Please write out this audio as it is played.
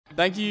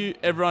Thank you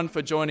everyone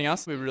for joining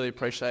us. We really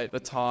appreciate the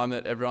time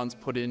that everyone's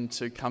put in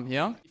to come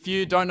here. If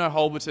you don't know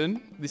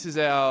Holberton, this is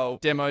our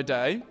demo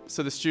day.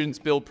 So the students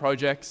build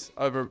projects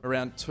over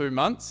around 2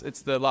 months.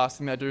 It's the last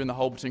thing they do in the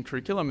Holberton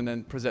curriculum and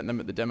then present them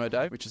at the demo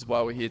day, which is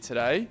why we're here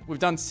today. We've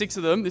done 6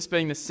 of them, this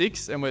being the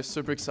 6th, and we're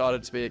super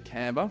excited to be at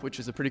Canva, which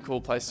is a pretty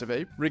cool place to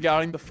be.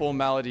 Regarding the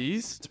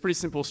formalities, it's a pretty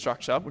simple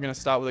structure. We're going to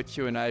start with a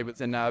Q&A with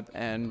Zainab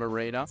and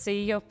Marina.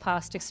 See your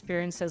past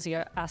experience as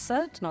your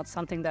asset, not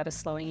something that is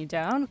slowing you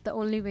down. The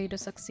only way to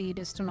succeed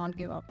is to not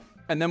give up.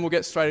 And then we'll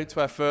get straight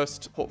into our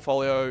first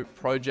portfolio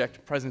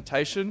project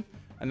presentation,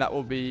 and that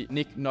will be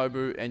Nick,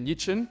 Nobu and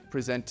Yichin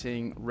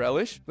presenting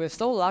Relish. We're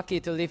so lucky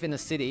to live in a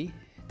city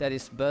that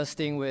is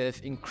bursting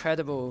with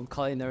incredible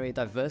culinary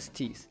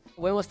diversities.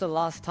 When was the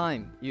last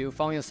time you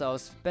found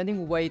yourself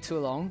spending way too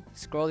long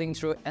scrolling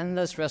through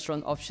endless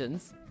restaurant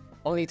options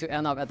only to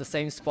end up at the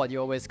same spot you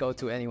always go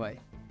to anyway?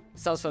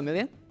 Sounds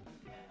familiar?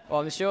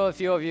 Well, I'm sure a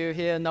few of you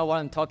here know what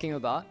I'm talking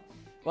about.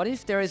 What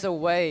if there is a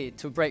way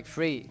to break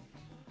free?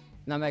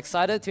 And I'm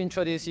excited to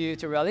introduce you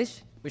to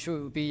Relish, which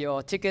will be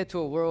your ticket to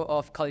a world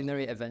of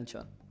culinary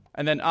adventure.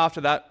 And then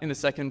after that, in the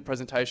second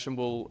presentation,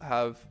 we'll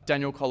have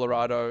Daniel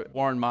Colorado,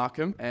 Warren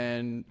Markham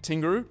and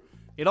Tinguru.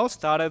 It all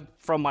started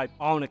from my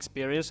own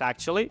experience,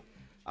 actually.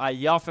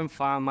 I often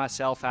found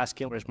myself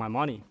asking, where's my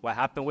money? What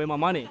happened with my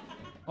money?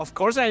 Of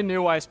course, I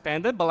knew I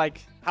spent it, but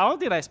how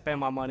did I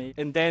spend my money?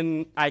 And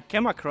then I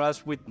came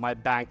across with my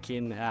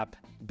banking app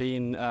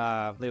being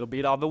a little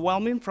bit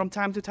overwhelming from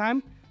time to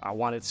time. I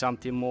wanted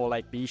something more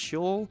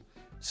visual,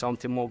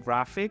 something more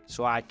graphic,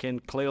 so I can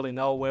clearly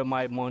know where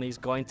my money is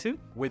going to.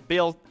 We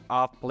built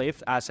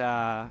Uplift as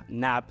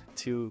an app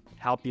to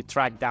help you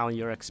track down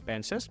your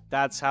expenses.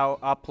 That's how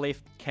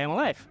Uplift came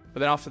alive. But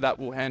then after that,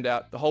 we'll hand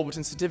out the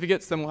Holberton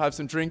certificates, then we'll have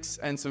some drinks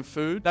and some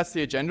food. That's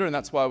the agenda, and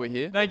that's why we're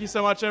here. Thank you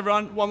so much,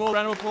 everyone. One more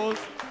round of applause.